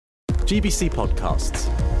GBC Podcasts.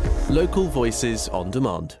 Local voices on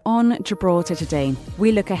demand. On Gibraltar today,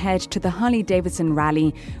 we look ahead to the Harley Davidson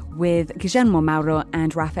rally with Guillermo Mauro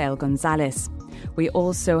and Rafael Gonzalez. We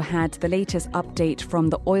also had the latest update from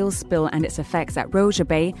the oil spill and its effects at Roja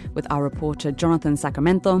Bay with our reporter Jonathan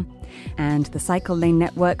Sacramento. And the cycle lane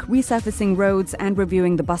network, resurfacing roads and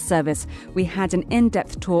reviewing the bus service. We had an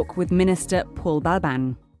in-depth talk with Minister Paul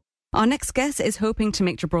Balban. Our next guest is hoping to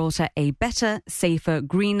make Gibraltar a better, safer,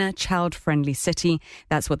 greener, child-friendly city.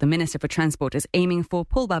 That's what the Minister for Transport is aiming for.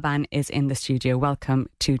 Paul Balban is in the studio. Welcome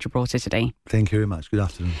to Gibraltar today. Thank you very much. Good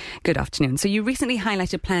afternoon. Good afternoon. So you recently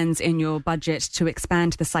highlighted plans in your budget to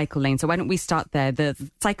expand the cycle lane. So why don't we start there? The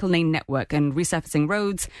cycle lane network and resurfacing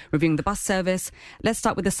roads, reviewing the bus service. Let's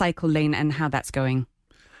start with the cycle lane and how that's going.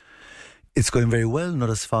 It's going very well, not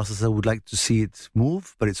as fast as I would like to see it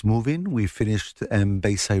move, but it's moving. We finished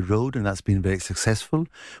Bayside Road, and that's been very successful.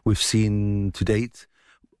 We've seen to date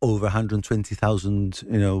over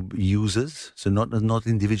 120,000, users. So not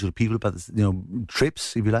individual people, but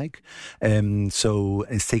trips, if you like. So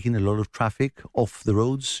it's taking a lot of traffic off the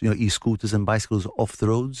roads. E-scooters and bicycles off the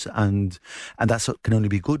roads, and that can only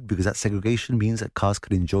be good because that segregation means that cars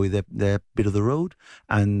can enjoy their bit of the road,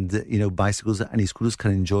 and bicycles and e-scooters can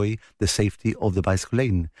enjoy the safety of the bicycle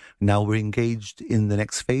lane. Now we're engaged in the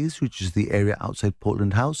next phase, which is the area outside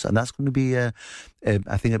Portland House, and that's going to be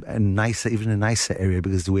I think a nicer area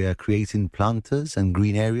because we are creating planters and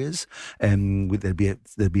green areas. There'll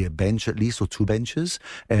be a bench at least, or two benches.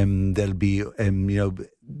 There'll be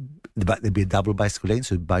there'll be a double bicycle lane,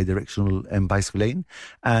 so bi-directional bicycle lane.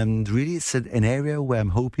 And really it's an area where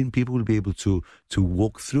I'm hoping people will be able to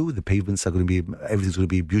walk through. The pavements are going to be, everything's going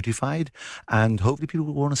to be beautified. And hopefully people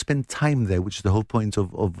will want to spend time there, which is the whole point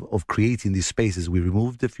of creating these spaces. We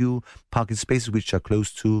removed a few parking spaces which are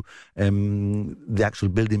close to the actual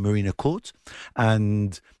building Marina Court.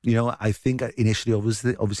 And, I think initially,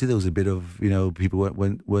 obviously there was a bit of, people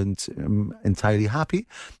weren't entirely happy.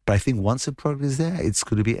 But I think once the product is there, it's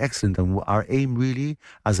going to be excellent. And our aim really,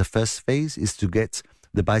 as a first phase, is to get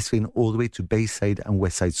the bicycle lane all the way to Bayside and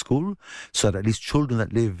Westside School, so that at least children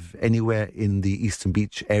that live anywhere in the Eastern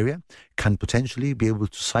Beach area can potentially be able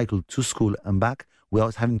to cycle to school and back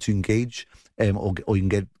without having to engage or you can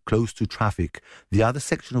get close to traffic. The other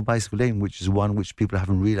section of bicycle lane, which is one which people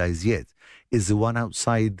haven't realised yet, is the one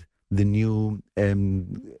outside the new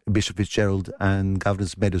Bishop Fitzgerald and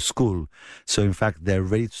Governor's Meadow School. So in fact, they're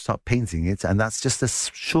ready to start painting it. And that's just a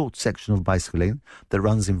short section of bicycle lane that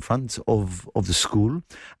runs in front of the school.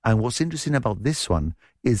 And what's interesting about this one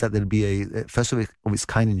is that there'll be a first of its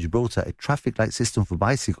kind in Gibraltar, a traffic light system for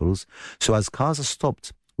bicycles. So as cars are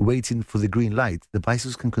stopped waiting for the green light, the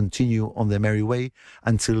bicycles can continue on their merry way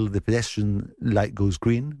until the pedestrian light goes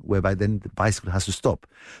green, whereby then the bicycle has to stop.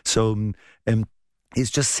 So it's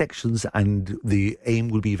just sections, and the aim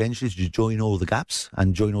will be eventually to join all the gaps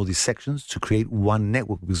and join all these sections to create one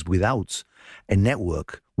network, because without a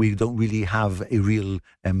network, we don't really have a real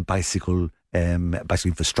bicycle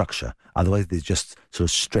infrastructure. Otherwise, they just sort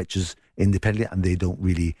of stretches independently and they don't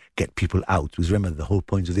really get people out. Because remember, the whole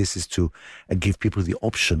point of this is to give people the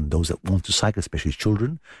option, those that want to cycle, especially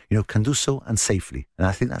children, can do so and safely. And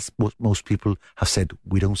I think that's what most people have said.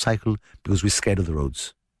 We don't cycle because we're scared of the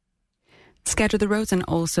roads. Scared of the roads, and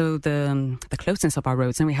also the closeness of our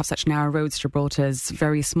roads. And we have such narrow roads. Gibraltar is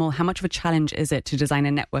very small. How much of a challenge is it to design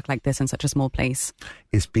a network like this in such a small place?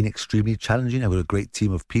 It's been extremely challenging. I've got a great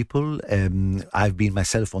team of people. I've been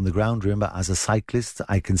myself on the ground. Remember, as a cyclist,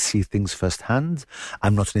 I can see things firsthand.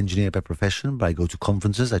 I'm not an engineer by profession, but I go to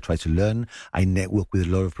conferences. I try to learn. I network with a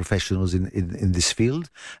lot of professionals in this field.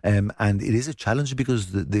 And it is a challenge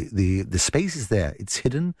because the space is there. It's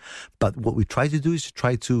hidden. But what we try to do is to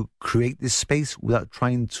try to create this space without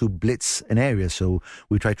trying to blitz an area. So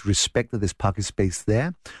we try to respect that there's parking space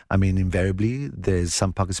there. I mean, invariably, there's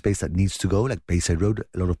some parking space that needs to go, like Bayside Road,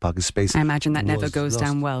 a lot of parking space. I imagine that never goes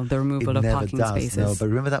down well, the removal of parking spaces. No, but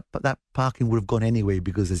remember that parking would have gone anyway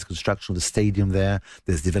because there's construction of the stadium there,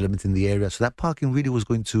 there's development in the area. So that parking really was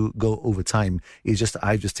going to go over time. It's just,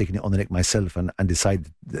 I've just taken it on the neck myself and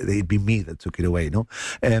decided that it'd be me that took it away,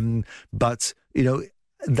 But,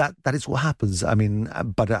 that is what happens. I mean,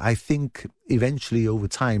 but I think eventually over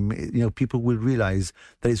time, people will realize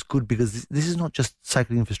that it's good because this is not just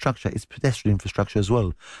cycling infrastructure, it's pedestrian infrastructure as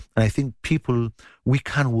well. And I think we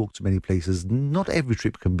can walk to many places. Not every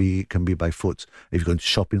trip can be by foot. If you're going to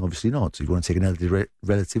shopping, obviously not. If you want to take an elderly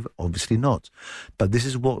relative, obviously not. But this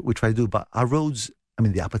is what we try to do. But our roads,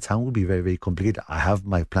 the upper town will be very, very complicated. I have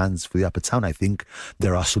my plans for the upper town. I think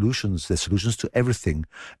there are solutions. There's solutions to everything.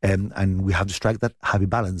 And we have to strike that happy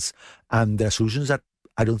balance. And there are solutions that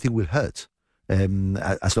I don't think will hurt.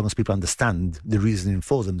 as long as people understand the reasoning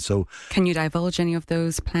for them. So, can you divulge any of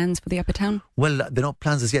those plans for the Upper Town? Well, they're not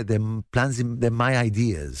plans as yet. They're they're my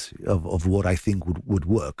ideas of what I think would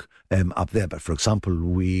work up there. But for example,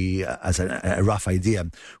 we, as a rough idea,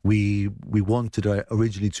 we wanted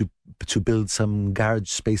originally to build some garage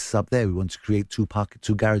spaces up there. We want to create two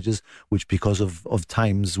garages, which because of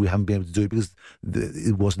times we haven't been able to do it because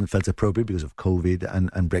it wasn't felt appropriate because of COVID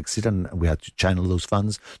and Brexit, and we had to channel those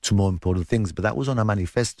funds to more important things. But that was on our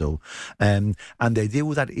manifesto, and the idea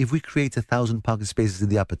was that if we create 1,000 parking spaces in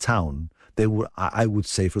the Upper Town, I would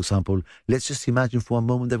say, for example, let's just imagine for a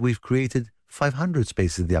moment that we've created 500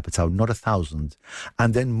 spaces in the Upper Town, not 1,000,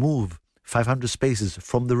 and then move 500 spaces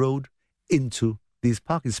from the road into these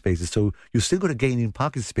parking spaces. So you're still going to gain in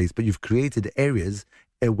parking space, but you've created areas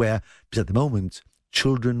where, because at the moment,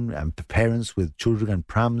 children and parents with children and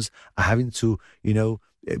prams are having to,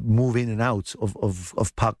 move in and out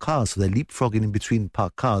of parked cars. So they're leapfrogging in between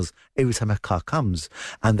parked cars every time a car comes.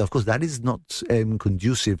 And of course, that is not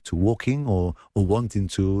conducive to walking or wanting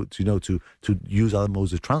to use other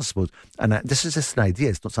modes of transport. And this is just an idea.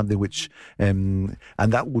 It's not something which, and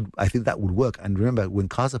I think that would work. And remember, when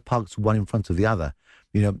cars are parked one in front of the other,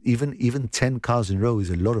 even 10 cars in a row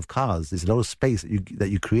is a lot of cars. There's a lot of space that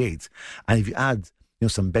you create. And if you add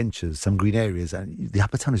some benches, some green areas, and the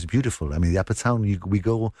Upper Town is beautiful. I mean, the Upper Town, we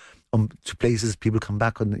go to places, people come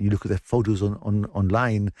back and you look at their photos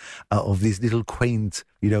online of these little quaint,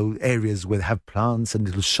 areas where they have plants and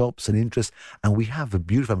little shops and interests, and we have a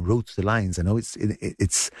beautiful road to the lines. I know it's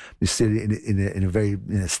still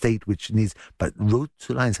in a state which needs, but road to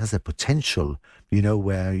the lines has a potential,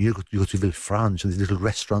 where you go to Villefranche and these little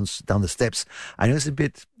restaurants down the steps. I know it's a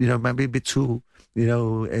bit, might be a bit too,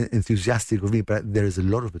 enthusiastic of me, but there is a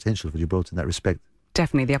lot of potential for Gibraltar in that respect.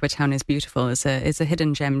 Definitely, the Upper Town is beautiful. It's a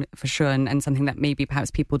hidden gem for sure, and something that maybe perhaps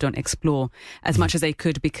people don't explore as much as they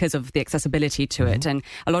could because of the accessibility to it. And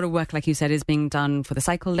a lot of work, like you said, is being done for the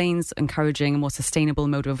cycle lanes, encouraging a more sustainable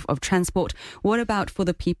mode of transport. What about for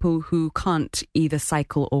the people who can't either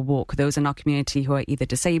cycle or walk? Those in our community who are either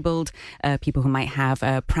disabled, people who might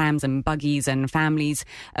have prams and buggies and families.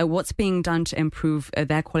 What's being done to improve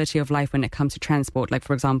their quality of life when it comes to transport, like,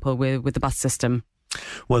 for example, with the bus system?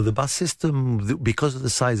 Well, the bus system, because of the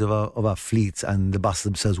size of our fleet and the buses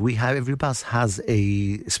themselves, every bus has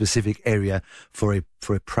a specific area for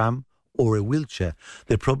a pram or a wheelchair.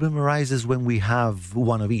 The problem arises when we have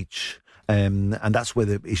one of each. And that's where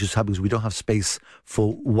the issues happen, because we don't have space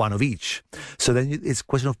for one of each. So then it's a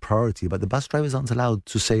question of priority. But the bus drivers aren't allowed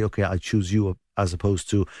to say, okay, I choose you as opposed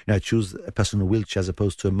to, I choose a person in a wheelchair as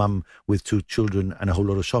opposed to a mum with 2 children and a whole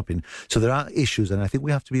lot of shopping. So there are issues, and I think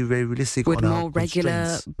we have to be very realistic on our constraints. Would more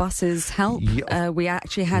regular buses help? Yeah. We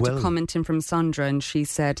actually had a comment in from Sandra, and she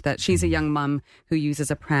said that she's a young mum who uses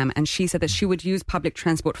a pram, and she said that she would use public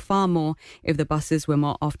transport far more if the buses were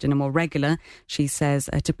more often and more regular. She says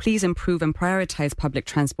to please improve and prioritise public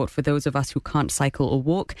transport for those of us who can't cycle or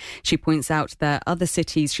walk. She points out that other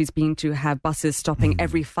cities she's been to have buses stopping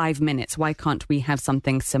every 5 minutes. Why can't we have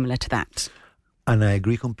something similar to that? And I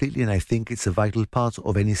agree completely, and I think it's a vital part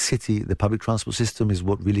of any city. The public transport system is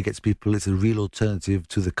what really gets people. It's a real alternative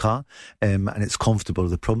to the car, and it's comfortable.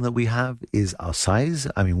 The problem that we have is our size.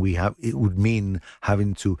 I mean, it would mean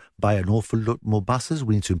having to buy an awful lot more buses.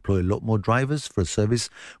 We need to employ a lot more drivers for a service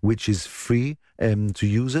which is free to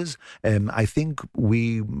users. I think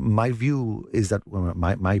my view is that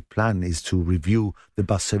my plan is to review the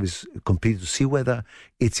bus service completely to see whether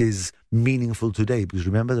it is meaningful today, because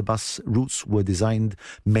remember, the bus routes were designed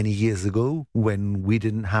many years ago when we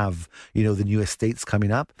didn't have the new estates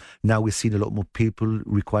coming up. Now we're seeing a lot more people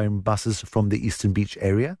requiring buses from the Eastern Beach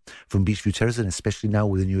area, from Beachview Terrace, and especially now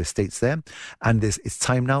with the new estates there. And it's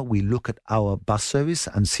time now we look at our bus service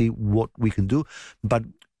and see what we can do. But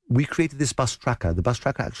we created this bus tracker. The bus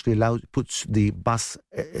tracker actually puts the bus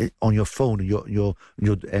on your phone, your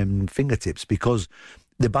fingertips, because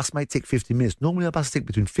the bus might take 15 minutes. Normally, a bus takes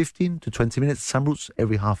between 15 to 20 minutes, some routes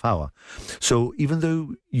every half hour. So even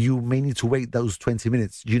though you may need to wait those 20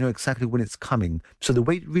 minutes, you know exactly when it's coming. So the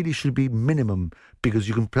wait really should be minimum, because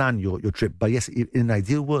you can plan your trip. But yes, in an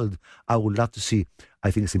ideal world, I would love to see,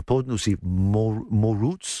 I think it's important to see more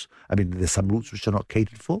routes. I mean, there's some routes which are not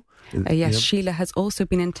catered for. Yes, Sheila has also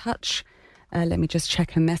been in touch. Let me just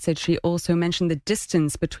check her message. She also mentioned the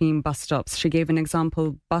distance between bus stops. She gave an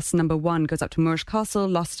example. Bus number 1 goes up to Moorish Castle,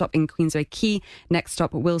 last stop in Queensway Quay, next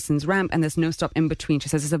stop Wilson's Ramp, and there's no stop in between. She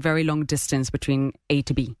says it's a very long distance between A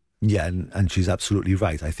to B. Yeah, and she's absolutely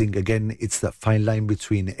right. I think, again, it's that fine line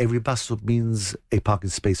between every bus stop means a parking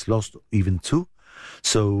space lost, even 2.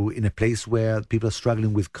 So in a place where people are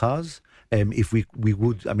struggling with cars, If we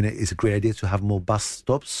would, I mean, it's a great idea to have more bus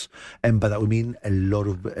stops, but that would mean a lot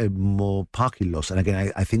of more parking loss. And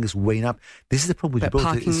again, I think it's weighing up. This is the problem with but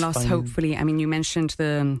Gibraltar. Parking loss, hopefully. I mean, you mentioned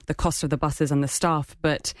the cost of the buses and the staff,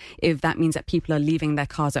 but if that means that people are leaving their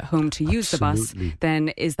cars at home to use the bus, then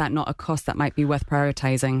is that not a cost that might be worth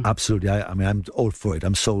prioritising? Absolutely. I mean, I'm all for it.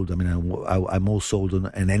 I'm sold. I mean, I'm all sold on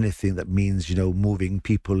anything that means, moving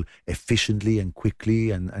people efficiently and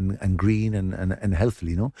quickly and green and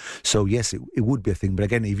healthily, So yes, it would be a thing. But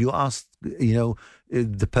again, if you ask,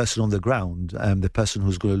 the person on the ground, the person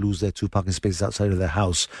who's going to lose their 2 parking spaces outside of their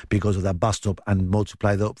house because of that bus stop and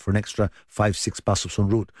multiply that up for an extra 5-6 bus stops en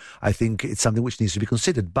route, I think it's something which needs to be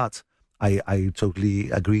considered. But I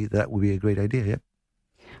totally agree that would be a great idea, yeah.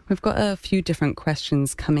 We've got a few different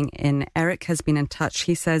questions coming in. Eric has been in touch.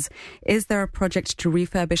 He says, is there a project to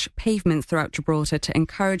refurbish pavements throughout Gibraltar to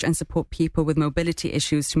encourage and support people with mobility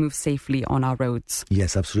issues to move safely on our roads?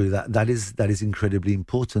 Yes, absolutely. That is incredibly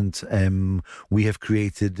important. We have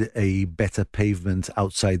created a better pavement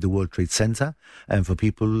outside the World Trade Center, and for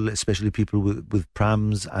people, especially people with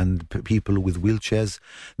prams and people with wheelchairs.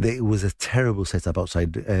 It was a terrible setup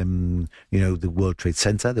outside, the World Trade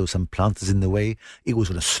Center. There were some planters in the way. It was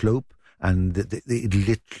on a slope, and it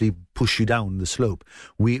literally push you down the slope.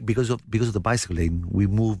 Because of the bicycle lane, we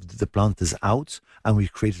moved the planters out and we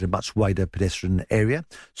created a much wider pedestrian area.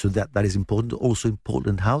 So that is important. Also in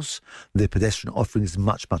Portland House, the pedestrian offering is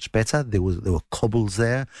much, much better. There were cobbles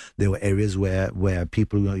there. There were areas where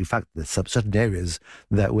people, in fact, there's certain areas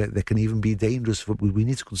that can even be dangerous. We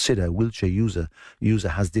need to consider a wheelchair user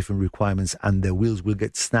has different requirements, and their wheels will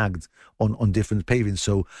get snagged on different pavings.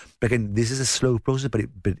 So again, this is a slow process,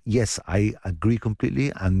 but yes, I agree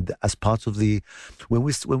completely. And as part of when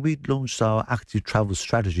we launched our active travel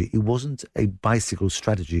strategy, it wasn't a bicycle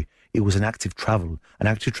strategy. It was an active travel. And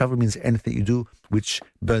active travel means anything you do which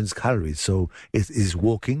burns calories. So it is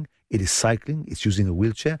walking, it is cycling, it's using a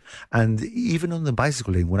wheelchair. And even on the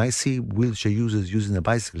bicycle lane, when I see wheelchair users using the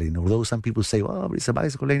bicycle lane, although some people say, oh, but it's a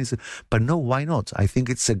bicycle lane, but no, why not? I think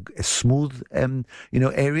it's a smooth,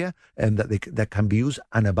 area that can be used.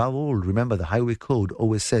 And above all, remember, the highway code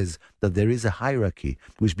always says that there is a hierarchy,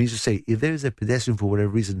 which means to say, if there is a pedestrian for whatever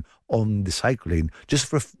reason on the cycle lane, just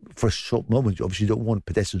for a short moment, you obviously don't want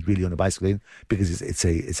pedestrians really on a bicycle lane because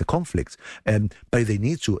it's a conflict. But if they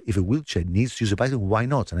need to, if a wheelchair needs to use a bicycle, why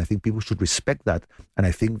not? And I think people should respect that. And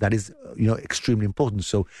I think that is, extremely important.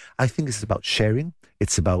 So I think it's about sharing.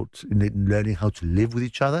 It's about learning how to live with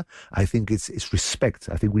each other. I think it's respect.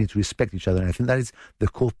 I think we need to respect each other. And I think that is the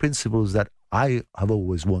core principles that I have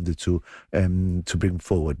always wanted to bring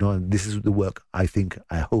forward. No, and this is the work I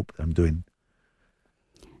hope I'm doing.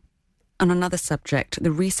 On another subject,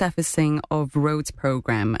 the resurfacing of roads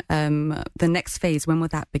programme, the next phase, when will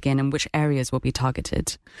that begin and which areas will be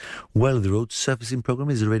targeted? Well, the road surfacing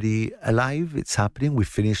programme is already alive. It's happening. We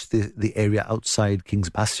finished the area outside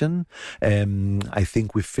King's Bastion. I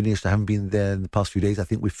think we've finished, I haven't been there in the past few days, I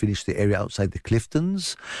think we've finished the area outside the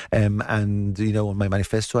Cliftons. And, on my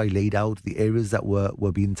manifesto, I laid out the areas that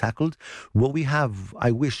were being tackled. What we have,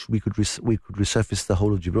 I wish we could resurface the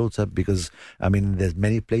whole of Gibraltar because, there's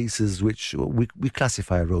many places which we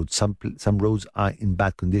classify a road. Some roads are in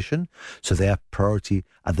bad condition, so they are priority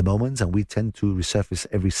at the moment, and we tend to resurface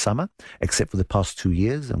every summer, except for the past 2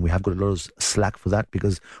 years, and we have got a lot of slack for that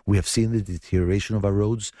because we have seen the deterioration of our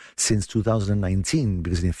roads since 2019,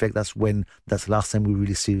 because in effect that's the last time we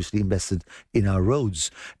really seriously invested in our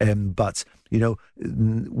roads. But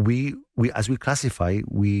we as we classify,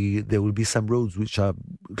 there will be some roads which are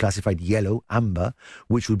classified yellow, amber,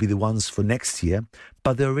 which will be the ones for next year,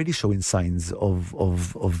 but they're already showing signs of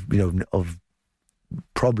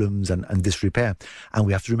problems and disrepair. And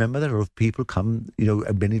we have to remember that a lot of people come,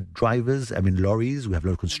 many drivers, lorries, we have a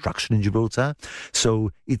lot of construction in Gibraltar.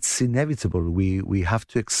 So it's inevitable. We have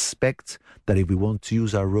to expect that if we want to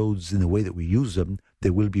use our roads in the way that we use them,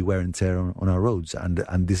 there will be wear and tear on our roads. And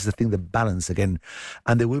this is the thing, the balance again.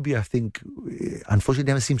 And there will be, I think, unfortunately,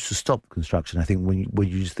 it never seems to stop construction. I think when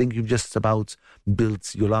you think you've just about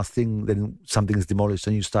built your last thing, then something is demolished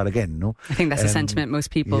and you start again, no? I think that's a sentiment most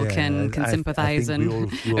people can sympathise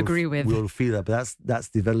and agree with. We all feel that, but that's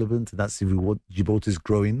development. That's what Gibraltar is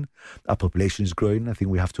growing. Our population is growing. I think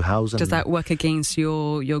we have to house. Does that work against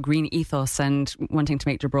your green ethos and wanting to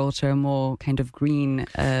make Gibraltar a more kind of green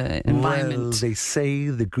environment? Well, they say say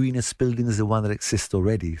the greenest building is the one that exists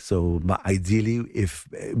already. So ideally, if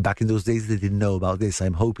back in those days they didn't know about this,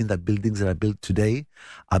 I'm hoping that buildings that are built today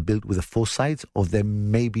are built with a foresight of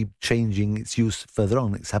them maybe changing its use further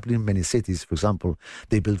on. It's happening in many cities. For example,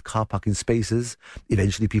 they build car parking spaces.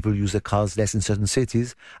 Eventually, people use their cars less in certain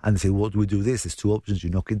cities, and they say, "What do we do with this?" There's two options: you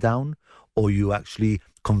knock it down, or you actually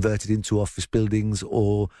convert it into office buildings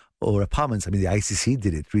or apartments. I mean, the ICC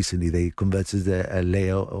did it recently. They converted a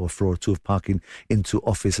layer or floor or two of parking into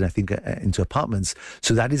office and I think into apartments.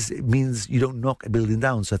 So it means you don't knock a building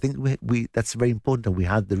down. So I think we that's very important. And we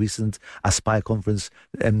had the recent Aspire conference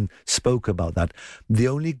spoke about that. The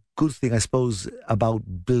only good thing, I suppose, about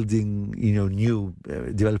building,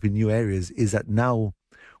 developing new areas is that now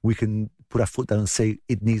we can put our foot down and say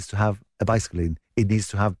it needs to have a bicycle lane. It needs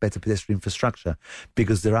to have better pedestrian infrastructure,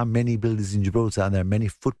 because there are many buildings in Gibraltar and there are many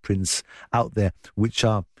footprints out there which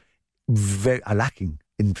are lacking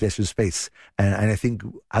in pedestrian space. And I think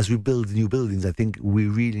as we build new buildings, I think we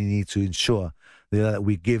really need to ensure that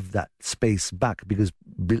we give that space back, because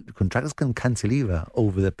contractors can cantilever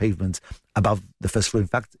over the pavement above the first floor. In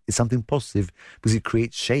fact, it's something positive because it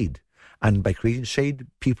creates shade. And by creating shade,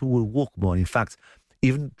 people will walk more. In fact,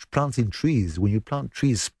 even planting trees, when you plant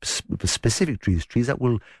trees, specific trees that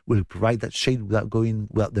will provide that shade without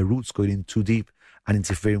the roots going in too deep and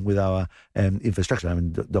interfering with our infrastructure. I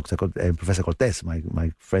mean, Professor Cortés,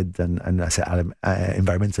 my friend and I say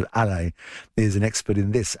environmental ally, is an expert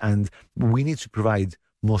in this. And we need to provide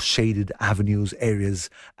more shaded avenues, areas.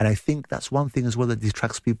 And I think that's one thing as well that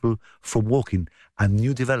detracts people from walking. And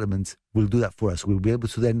new development will do that for us. We'll be able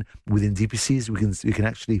to then, within DPCs, we can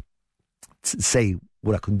actually say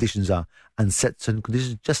what our conditions are and set certain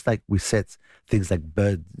conditions, just like we set things like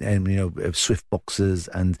bird and swift boxes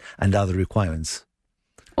and other requirements.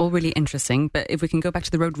 All really interesting, but if we can go back to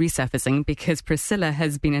the road resurfacing, because Priscilla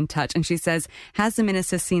has been in touch and she says, has the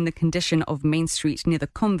minister seen the condition of Main Street near the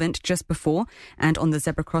convent just before and on the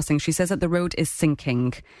zebra crossing? She says that the road is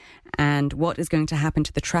sinking. And what is going to happen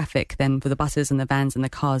to the traffic then for the buses and the vans and the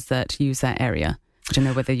cars that use that area? I don't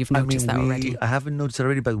know whether you've noticed that already. I haven't noticed it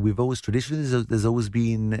already, but we've always traditionally, there's always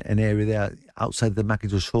been an area there outside the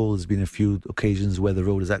Mackintosh Hall. There's been a few occasions where the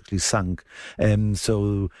road has actually sunk. I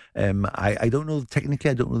don't know,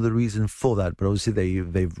 technically, I don't know the reason for that, but obviously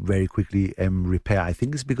they very quickly repair. I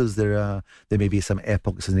think it's because there may be some air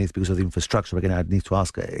pockets underneath because of the infrastructure. Again, I'd need to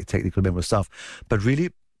ask a technical member of staff. But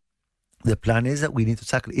really, the plan is that we need to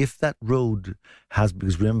tackle if that road has,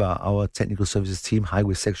 because remember, our technical services team,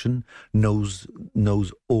 highway section, knows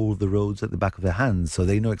all the roads at the back of their hands. So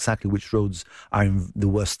they know exactly which roads are in the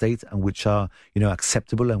worst state and which are,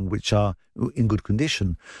 acceptable and which are in good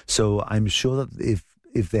condition. So I'm sure that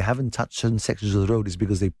if they haven't touched certain sections of the road, it's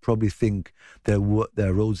because they probably think there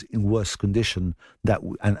are roads in worse condition that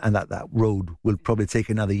road will probably take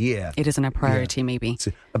another year. It isn't a priority, maybe.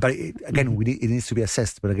 So, but it needs to be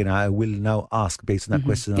assessed. But again, I will now ask based on that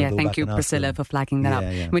question. Yeah, thank you, Priscilla, for flagging that up.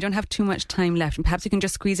 Yeah. We don't have too much time left. Perhaps you can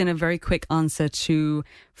just squeeze in a very quick answer to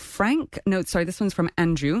Frank. No, sorry, this one's from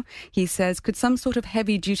Andrew. He says, could some sort of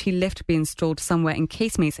heavy-duty lift be installed somewhere in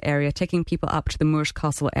Casemates area, taking people up to the Moorish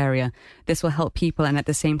Castle area? This will help people and at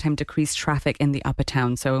the same time decrease traffic in the upper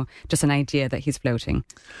town. So just an idea that he's floating.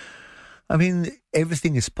 I mean,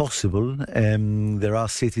 everything is possible. There are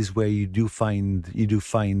cities where you do find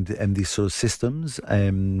these sort of systems.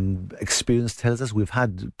 Experience tells us we've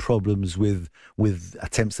had problems with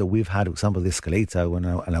attempts that we've had. For example, the escalator. I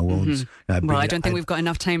won't. I don't think we've got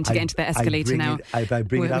enough time to get into the escalator now.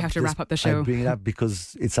 We have to wrap up the show. I bring it up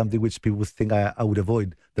because it's something which people think I would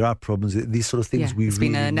avoid. There are problems. These sort of things. It's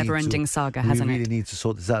been a never-ending saga, hasn't it? We really need to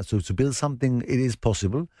sort this out. So to build something, it is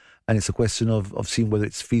possible. And it's a question of seeing whether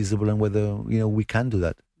it's feasible and whether, we can do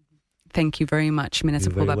that. Thank you very much,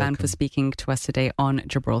 Minister Paul Balban, for speaking to us today on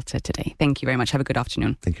Gibraltar Today. Thank you very much. Have a good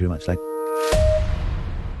afternoon. Thank you very much.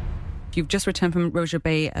 You've just returned from Roger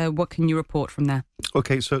Bay. What can you report from there?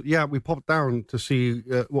 Okay, so we popped down to see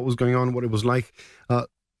what was going on, what it was like.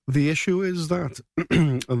 The issue is that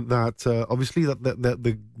obviously that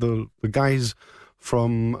the guys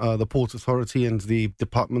from the Port Authority and the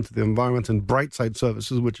Department of the Environment and Brightside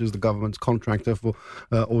Services, which is the government's contractor for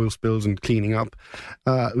oil spills and cleaning up,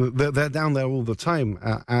 they're down there all the time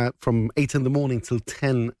from 8 in the morning till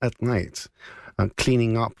 10 at night.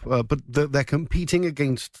 Cleaning up, but they're competing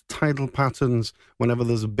against tidal patterns. Whenever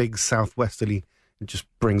there's a big southwesterly, it just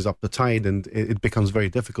brings up the tide and it becomes very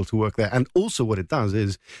difficult to work there. And also what it does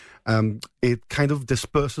is it kind of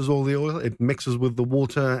disperses all the oil. It mixes with the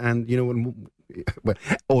water, and when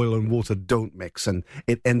oil and water don't mix, and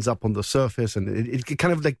it ends up on the surface, and it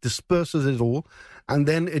kind of like disperses it all, and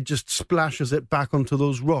then it just splashes it back onto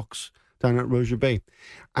those rocks down at Roger Bay.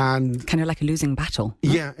 And kind of like a losing battle.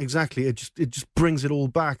 yeah, exactly. It just brings it all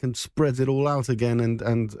back and spreads it all out again.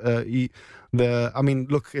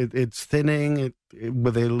 It's thinning.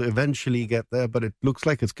 But they'll eventually get there. But it looks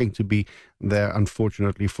like it's going to be there,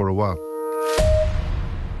 unfortunately, for a while.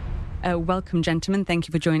 Welcome, gentlemen. Thank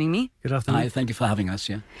you for joining me. Good afternoon. Hi, thank you for having us,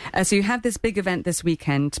 yeah. So you have this big event this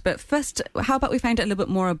weekend, but first, how about we find out a little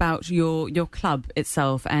bit more about your club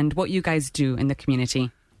itself and what you guys do in the community?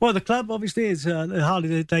 Well, the club, obviously, is the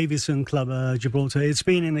Harley Davidson Club, Gibraltar. It's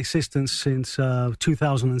been in existence since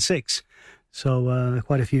 2006, so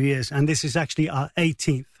quite a few years. And this is actually our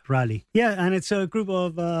 18th rally. Yeah, and it's a group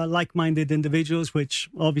of like-minded individuals which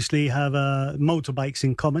obviously have motorbikes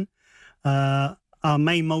in common. Our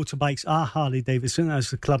main motorbikes are Harley Davidson,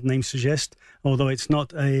 as the club name suggests, although it's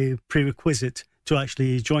not a prerequisite to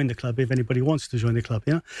actually join the club if anybody wants to join the club,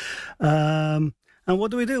 yeah. And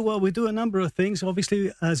what do? Well, we do a number of things.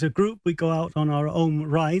 Obviously, as a group, we go out on our own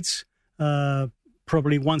rides,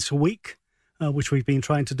 probably once a week, which we've been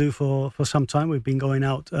trying to do for some time. We've been going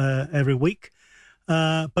out every week.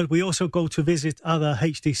 But we also go to visit other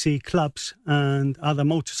HDC clubs and other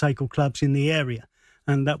motorcycle clubs in the area.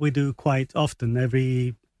 And that we do quite often.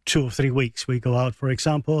 Every 2 or 3 weeks we go out. For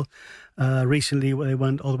example, recently they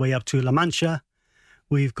went all the way up to La Mancha.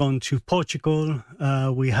 We've gone to Portugal.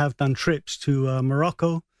 We have done trips to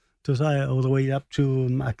Morocco, all the way up to...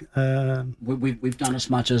 We've done as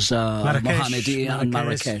much as Mohammedia and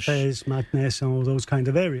Marrakesh. Fez, Madness, and all those kind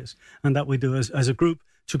of areas. And that we do as a group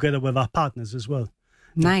together with our partners as well.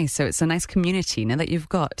 Nice. So it's a nice community now that you've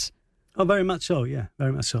got. Oh, very much so, yeah.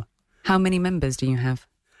 Very much so. How many members do you have?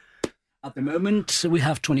 At the moment, we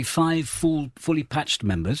have 25 fully patched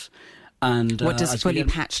members. And what does fully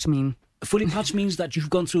patched mean? Fully patched means that you've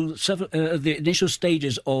gone through several the initial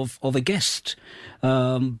stages of a guest.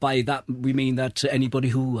 By that, we mean that anybody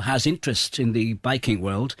who has interest in the biking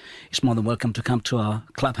world is more than welcome to come to our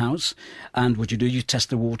clubhouse. And what you do, you test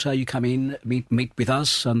the water, you come in, meet with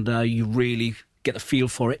us, and you really get a feel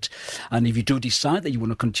for it. And if you do decide that you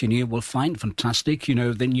want to continue, well, fine, fantastic.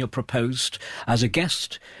 Then you're proposed as a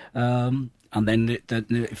guest. And then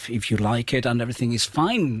if you like it and everything is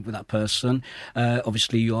fine with that person,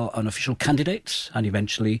 obviously you are an official candidate, and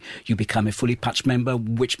eventually you become a fully patched member,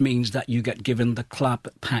 which means that you get given the club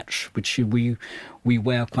patch, which we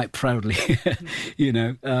wear quite proudly,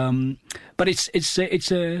 But it's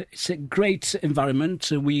a great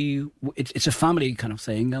environment. It's a family kind of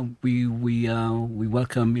thing. We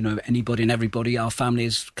welcome anybody and everybody. Our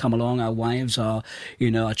families come along, our wives, our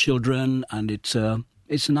children, and it's a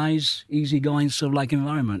nice, easygoing sort of like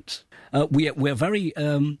environment. We're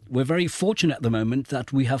very fortunate at the moment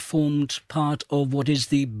that we have formed part of what is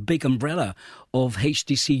the big umbrella of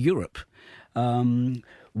HDC Europe.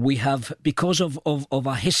 We have, because of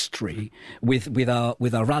our history with our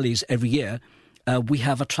rallies every year, we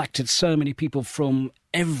have attracted so many people from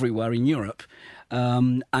everywhere in Europe.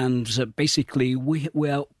 And basically we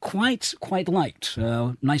are quite liked,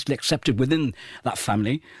 nicely accepted within that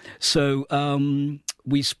family. So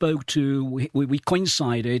we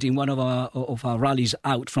coincided in one of our rallies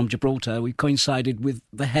out from Gibraltar. We coincided with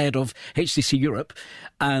the head of HCC Europe,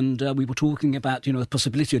 and we were talking about the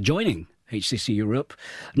possibility of joining HCC Europe,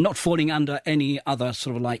 not falling under any other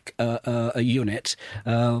sort of like a unit.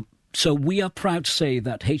 So we are proud to say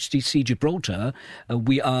that HDC Gibraltar,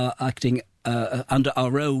 we are acting under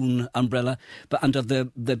our own umbrella, but under the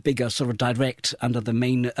bigger sort of direct, under the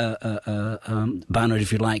main banner,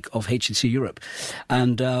 if you like, of HDC Europe.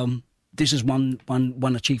 And this is one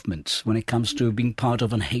achievement when it comes to being part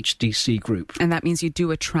of an HDC group. And that means you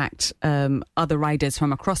do attract other riders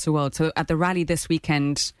from across the world. So at the rally this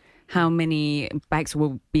weekend, how many bikes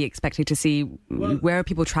will be expected to see? Where are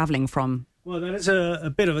people travelling from? Well, that is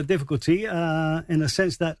a bit of a difficulty in the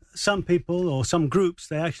sense that some people or some groups,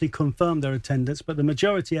 they actually confirm their attendance, but the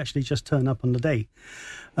majority actually just turn up on the day.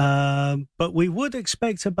 But we would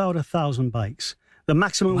expect about 1,000 bikes. The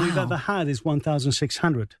maximum we've ever had is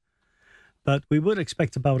 1,600. But we would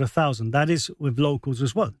expect about 1,000. That is with locals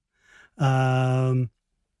as well.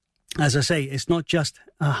 As I say, it's not just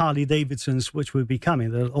Harley Davidsons which will be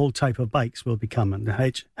coming. All type of bikes will be coming.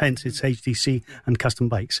 Hence, it's HDC and custom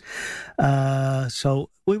bikes. So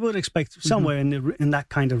we would expect somewhere in that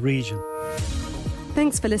kind of region.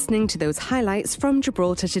 Thanks for listening to those highlights from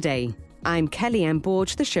Gibraltar Today. I'm Kelly Ann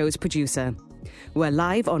Borge, the show's producer. We're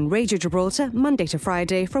live on Radio Gibraltar Monday to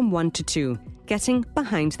Friday from 1 to 2, getting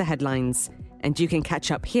behind the headlines. And you can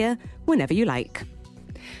catch up here whenever you like.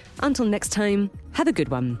 Until next time, have a good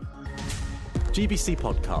one. GBC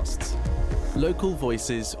Podcasts. Local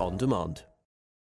voices on demand.